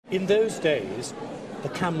In those days, the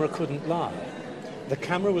camera couldn't lie. The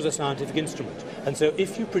camera was a scientific instrument, and so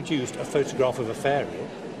if you produced a photograph of a fairy,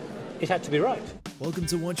 it had to be right. Welcome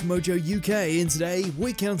to WatchMojo UK, and today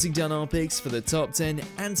we're counting down our picks for the top 10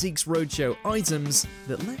 Antiques Roadshow items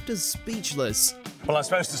that left us speechless. Well, I'm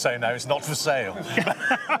supposed to say no, it's not for sale.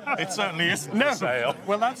 It certainly isn't for sale.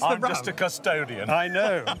 Well, that's I'm just a custodian. I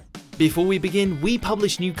know. Before we begin, we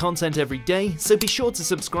publish new content every day, so be sure to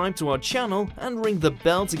subscribe to our channel and ring the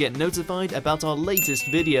bell to get notified about our latest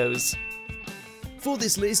videos. For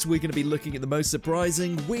this list, we're going to be looking at the most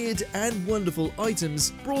surprising, weird and wonderful items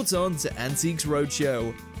brought on to Antiques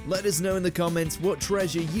Roadshow. Let us know in the comments what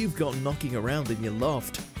treasure you've got knocking around in your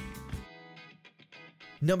loft.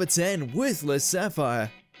 Number 10. Worthless Sapphire.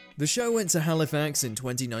 The show went to Halifax in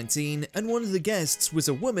 2019, and one of the guests was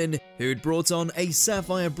a woman who'd brought on a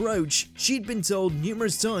sapphire brooch she'd been told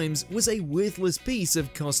numerous times was a worthless piece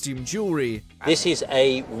of costume jewellery. This is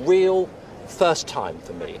a real first time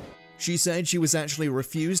for me. She said she was actually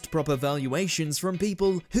refused proper valuations from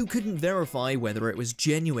people who couldn't verify whether it was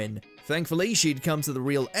genuine. Thankfully, she'd come to the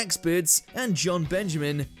real experts, and John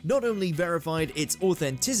Benjamin not only verified its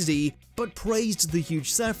authenticity, but praised the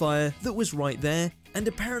huge sapphire that was right there and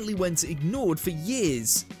apparently went ignored for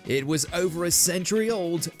years. It was over a century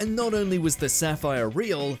old, and not only was the sapphire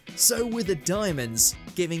real, so were the diamonds,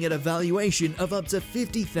 giving it a valuation of up to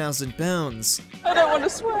 £50,000. I don't want to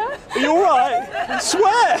swear. Are you alright?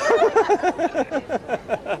 Swear!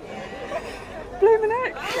 Blooming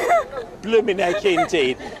heck. Blooming heck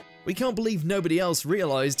indeed. We can't believe nobody else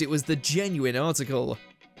realised it was the genuine article.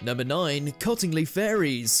 Number 9. Cottingley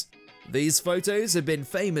Fairies. These photos have been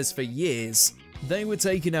famous for years. They were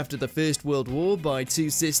taken after the First World War by two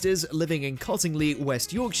sisters living in Cottingley,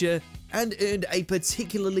 West Yorkshire, and earned a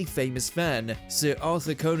particularly famous fan, Sir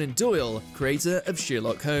Arthur Conan Doyle, creator of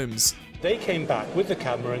Sherlock Holmes. They came back with the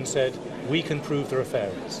camera and said, we can prove there are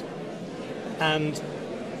fairies. And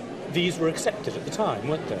these were accepted at the time,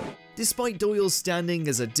 weren't they? Despite Doyle's standing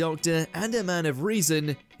as a doctor and a man of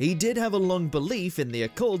reason, he did have a long belief in the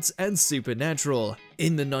occult and supernatural.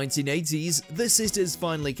 In the 1980s, the sisters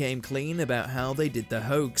finally came clean about how they did the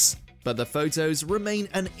hoax, but the photos remain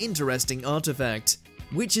an interesting artifact,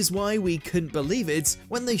 which is why we couldn't believe it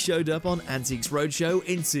when they showed up on Antiques Roadshow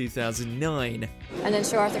in 2009. And then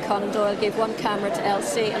Sir Arthur Conan Doyle gave one camera to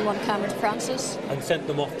Elsie and one camera to Francis. And sent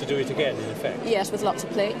them off to do it again, in effect. Yes, with lots of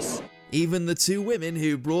plates. Even the two women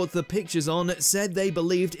who brought the pictures on said they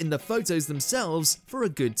believed in the photos themselves for a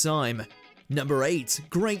good time. Number 8.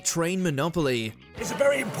 Great Train Monopoly. It's a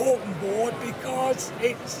very important board because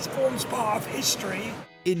it forms part of history.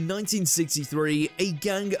 In 1963, a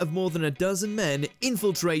gang of more than a dozen men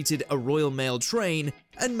infiltrated a Royal Mail train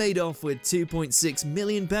and made off with £2.6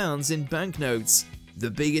 million in banknotes. The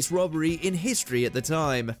biggest robbery in history at the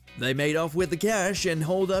time. They made off with the cash and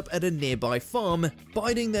holed up at a nearby farm,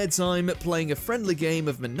 biding their time playing a friendly game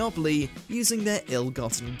of Monopoly using their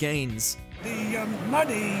ill-gotten gains. The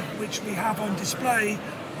money which we have on display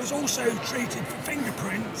was also treated for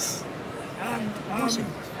fingerprints, and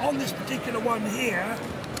on this particular one here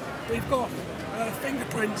we've got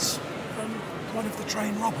fingerprints from one of the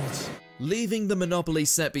train robbers. Leaving the Monopoly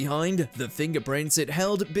set behind, the fingerprints it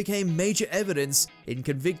held became major evidence in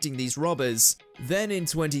convicting these robbers. Then in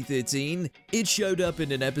 2013, it showed up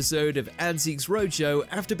in an episode of Antiques Roadshow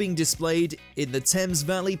after being displayed in the Thames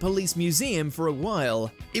Valley Police Museum for a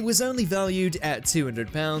while. It was only valued at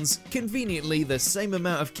 £200, conveniently the same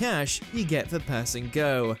amount of cash you get for pass and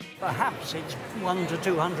go. Perhaps it's £100 to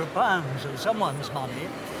 £200 of someone's money,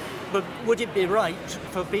 but would it be right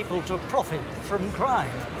for people to profit from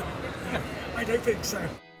crime? I don't think so.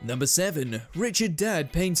 Number 7. Richard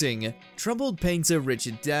Dadd Painting. Troubled painter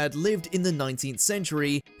Richard Dadd lived in the 19th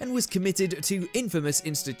century and was committed to infamous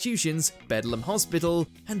institutions Bedlam Hospital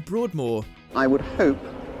and Broadmoor. I would hope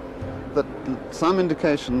that some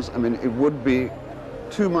indications, I mean, it would be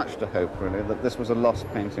too much to hope really, that this was a lost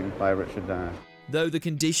painting by Richard Dadd. Though the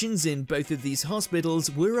conditions in both of these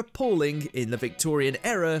hospitals were appalling in the Victorian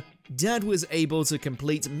era, Dadd was able to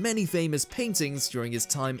complete many famous paintings during his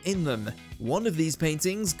time in them. One of these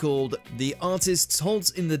paintings, called The Artist's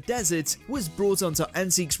Halt in the Desert, was brought onto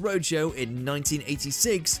Antiques Roadshow in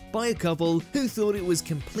 1986 by a couple who thought it was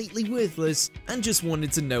completely worthless and just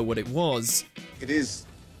wanted to know what it was. It is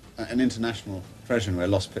an international treasure, a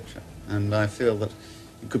lost picture, and I feel that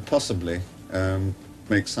it could possibly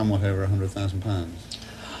make somewhat over £100,000.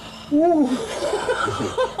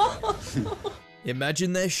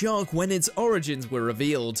 Imagine their shock when its origins were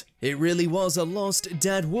revealed. It really was a lost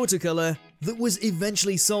Dadd watercolour that was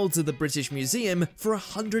eventually sold to the British Museum for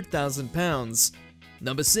 £100,000.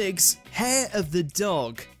 Number 6. Hair of the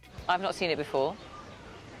Dog. I've not seen it before.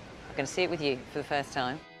 I'm going to see it with you for the first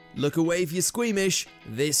time. Look away if you're squeamish.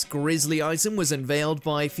 This grisly item was unveiled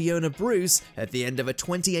by Fiona Bruce at the end of a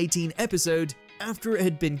 2018 episode after it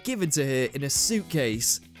had been given to her in a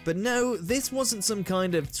suitcase. But no, this wasn't some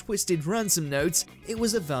kind of twisted ransom note, it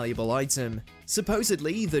was a valuable item.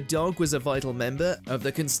 Supposedly, the dog was a vital member of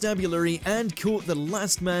the constabulary and caught the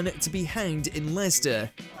last man to be hanged in Leicester.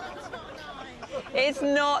 It's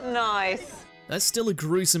not nice. That's still a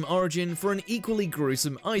gruesome origin for an equally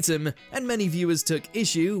gruesome item, and many viewers took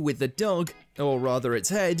issue with the dog, or rather its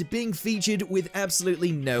head, being featured with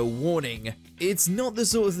absolutely no warning. It's not the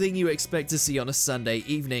sort of thing you expect to see on a Sunday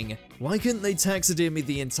evening. Why couldn't they taxidermy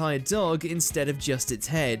the entire dog instead of just its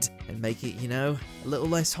head, and make it, you know, a little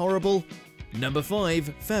less horrible? Number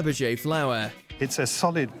 5. Fabergé flower. It's a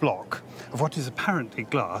solid block of what is apparently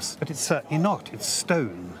glass, but it's certainly not. It's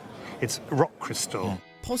stone. It's rock crystal.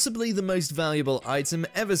 Possibly the most valuable item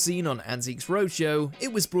ever seen on Antiques Roadshow,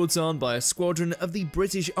 it was brought on by a squadron of the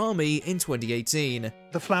British Army in 2018.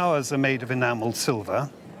 The flowers are made of enamelled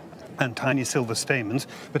silver and tiny silver stamens,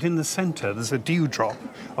 but in the centre there's a dewdrop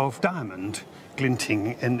of diamond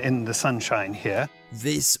glinting in the sunshine here.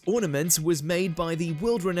 This ornament was made by the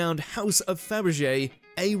world-renowned House of Fabergé,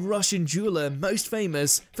 a Russian jeweler most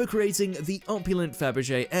famous for creating the opulent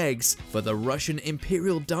Fabergé eggs for the Russian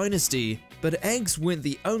Imperial Dynasty. But eggs weren't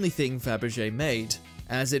the only thing Fabergé made,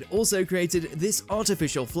 as it also created this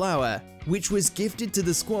artificial flower, which was gifted to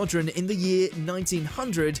the squadron in the year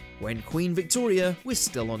 1900 when Queen Victoria was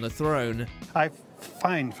still on the throne. I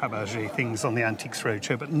find Fabergé things on the Antiques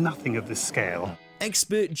Roadshow, but nothing of this scale.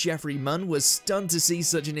 Expert Geoffrey Munn was stunned to see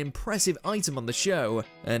such an impressive item on the show,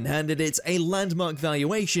 and handed it a landmark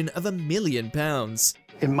valuation of £1 million.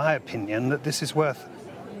 In my opinion, that this is worth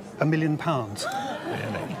 £1 million.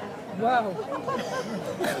 Really? Wow.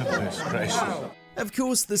 Goodness gracious. Of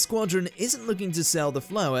course, the squadron isn't looking to sell the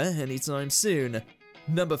flower anytime soon.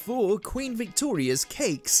 Number 4. Queen Victoria's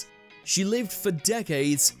cakes. She lived for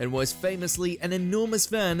decades and was famously an enormous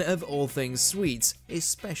fan of all things sweet,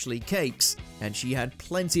 especially cakes, and she had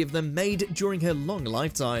plenty of them made during her long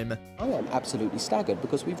lifetime. I am absolutely staggered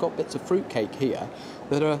because we've got bits of fruitcake here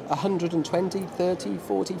that are 120, 30,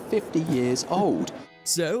 40, 50 years old.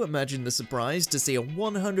 So imagine the surprise to see a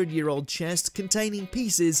 100-year-old chest containing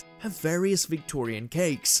pieces of various Victorian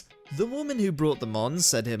cakes. The woman who brought them on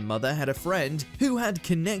said her mother had a friend who had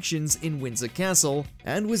connections in Windsor Castle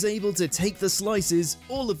and was able to take the slices,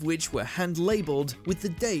 all of which were hand-labelled with the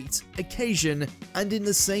date, occasion, and in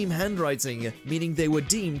the same handwriting, meaning they were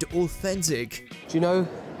deemed authentic. Do you know,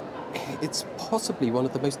 it's possibly one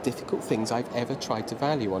of the most difficult things I've ever tried to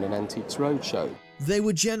value on an Antiques Roadshow. They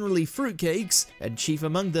were generally fruitcakes, and chief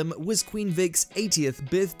among them was Queen Vic's 80th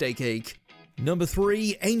birthday cake. Number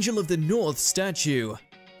 3. Angel of the North statue.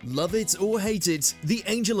 Love it or hate it, the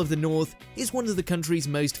Angel of the North is one of the country's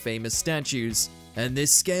most famous statues, and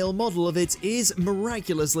this scale model of it is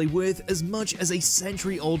miraculously worth as much as a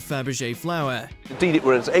century-old Fabergé flower. Indeed, it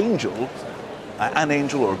was an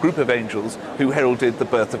angel or a group of angels who heralded the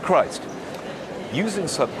birth of Christ, using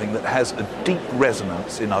something that has a deep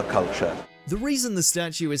resonance in our culture. The reason the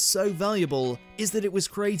statue is so valuable is that it was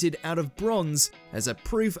created out of bronze as a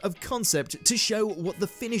proof of concept to show what the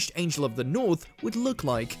finished Angel of the North would look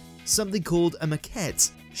like, something called a maquette.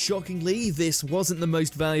 Shockingly, this wasn't the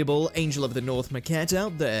most valuable Angel of the North maquette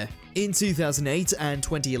out there. In 2008 and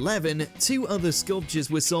 2011, 2 other sculptures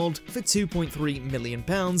were sold for £2.3 million and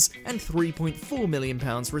 £3.4 million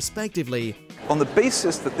respectively. On the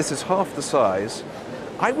basis that this is half the size,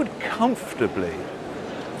 I would comfortably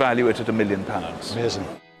value it at £1 million. Amazing.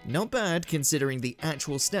 Not bad considering the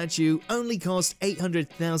actual statue only cost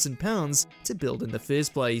 £800,000 to build in the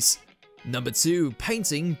first place. Number 2.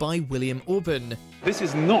 Painting by William Orpen. This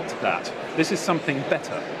is not that. This is something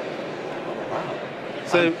better. Wow.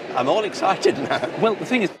 So I'm all excited now. Well, the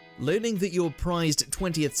thing is, learning that your prized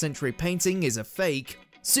 20th century painting is a fake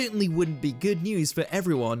certainly wouldn't be good news for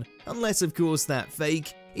everyone, unless of course that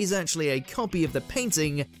fake is actually a copy of the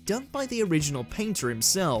painting done by the original painter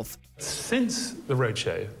himself. Since the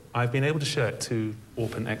Roadshow, I've been able to show it to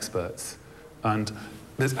Orpen experts, and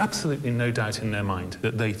there's absolutely no doubt in their mind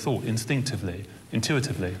that they thought instinctively,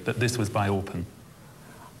 intuitively, that this was by Orpen.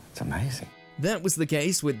 It's amazing. That was the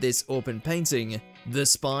case with this Orpen painting. The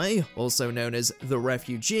Spy, also known as The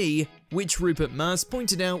Refugee, which Rupert Mas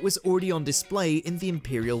pointed out was already on display in the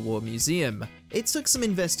Imperial War Museum. It took some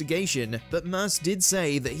investigation, but Mas did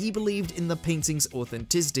say that he believed in the painting's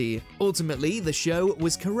authenticity. Ultimately, the show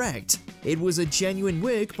was correct. It was a genuine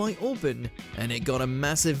work by Orpen, and it got a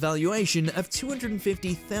massive valuation of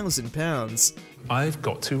 £250,000. I've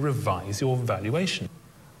got to revise your valuation.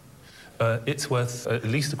 It's worth at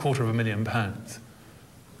least £250,000.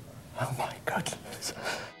 Oh my goodness.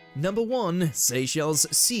 Number 1. Seychelles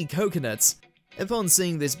Sea Coconuts. Upon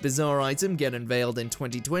seeing this bizarre item get unveiled in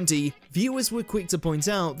 2020, viewers were quick to point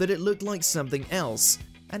out that it looked like something else.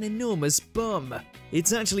 An enormous bum.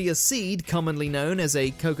 It's actually a seed commonly known as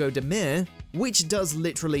a coco de mer, which does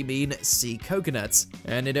literally mean sea coconuts,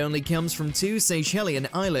 and it only comes from 2 Seychelles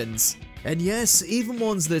islands. And yes, even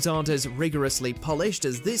ones that aren't as rigorously polished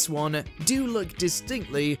as this one do look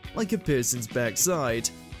distinctly like a person's backside.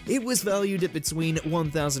 It was valued at between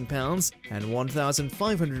 £1,000 and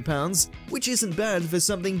 £1,500, which isn't bad for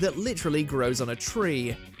something that literally grows on a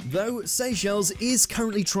tree. Though Seychelles is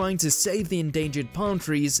currently trying to save the endangered palm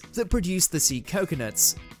trees that produce the sea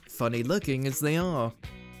coconuts, funny looking as they are.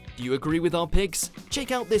 Do you agree with our picks?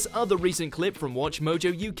 Check out this other recent clip from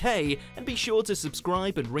WatchMojo UK and be sure to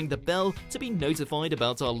subscribe and ring the bell to be notified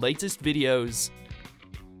about our latest videos.